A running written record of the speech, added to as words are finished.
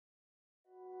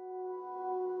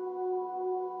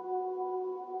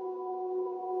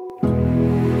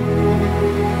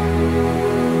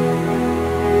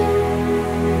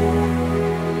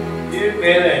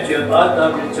but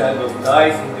your child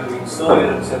dies in doing so,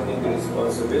 you're accepting the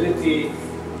responsibility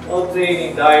of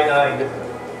training Dinah in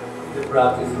the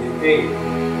practice detail.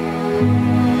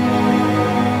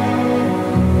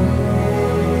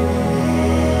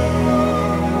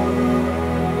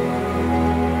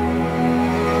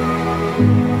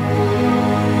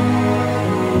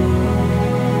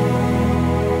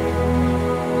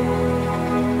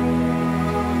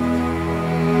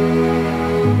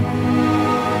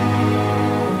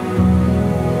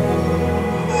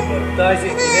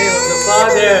 Baptizing in the name of the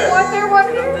Father,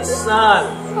 and of the Son,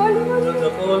 and of the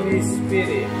Holy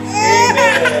Spirit.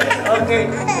 Amen. Okay.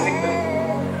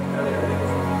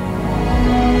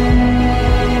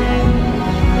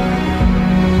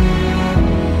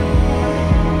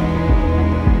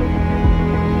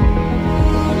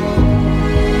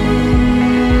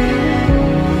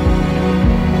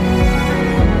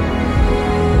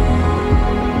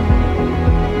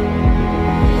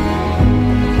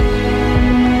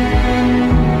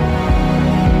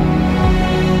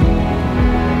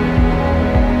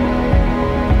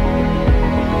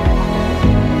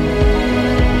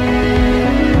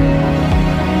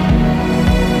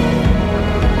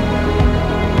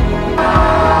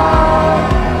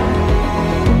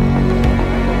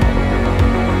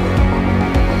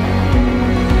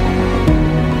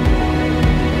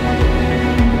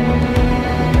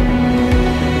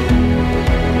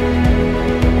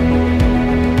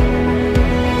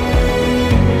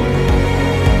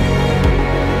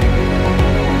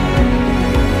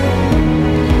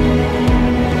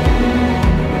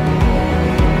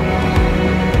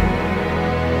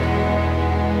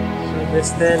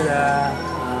 Stella,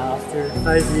 after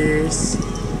 5 years,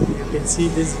 you can see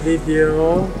this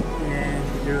video and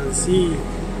you'll see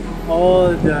all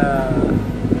the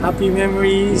happy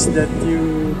memories that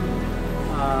you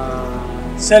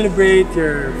celebrate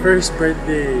your first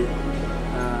birthday.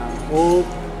 Hope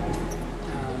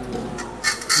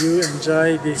you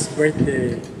enjoy this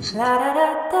birthday.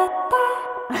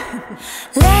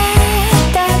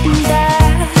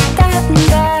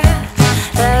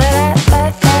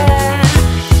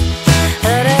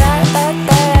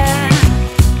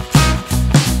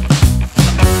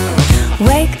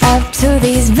 Wake up to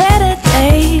these better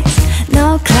days.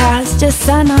 No clouds, just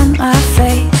sun on my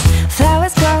face.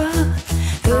 Flowers grow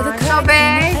through the So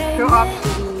babe, grew up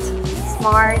to be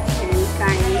smart and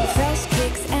kind,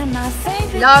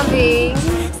 loving,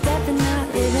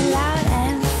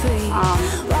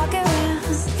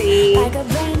 stay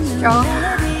strong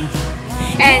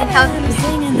and healthy.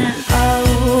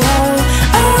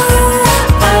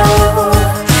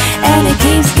 And it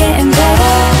keeps getting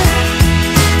better.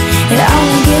 It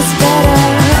only gets better,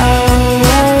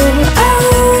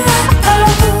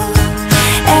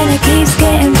 and it keeps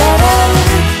getting better.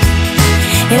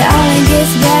 It only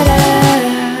gets better.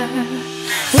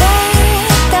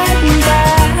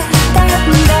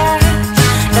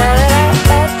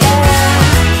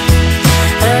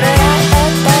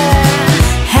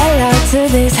 Hello to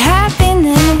this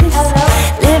happiness.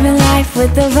 Living life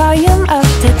with the volume up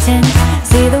to 10.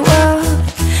 See the world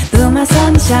through my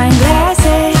sunshine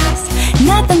glasses.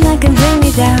 Nothing that can bring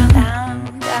me down,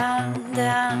 down, down,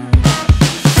 down.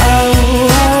 Oh,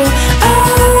 oh,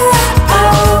 oh,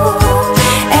 oh.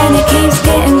 And it keeps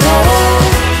getting better.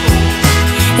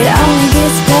 It only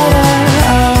gets better.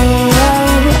 Oh,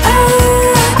 oh,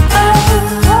 oh,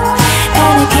 oh.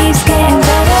 And it keeps getting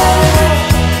better.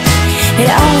 It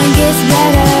only gets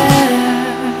better.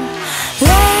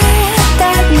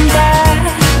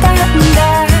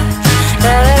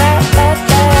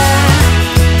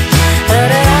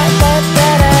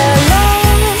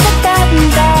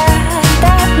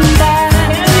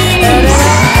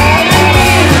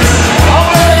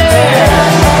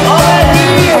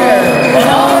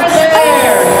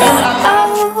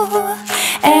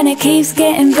 Keeps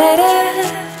getting better.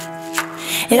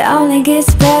 It only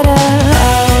gets better.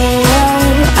 Oh.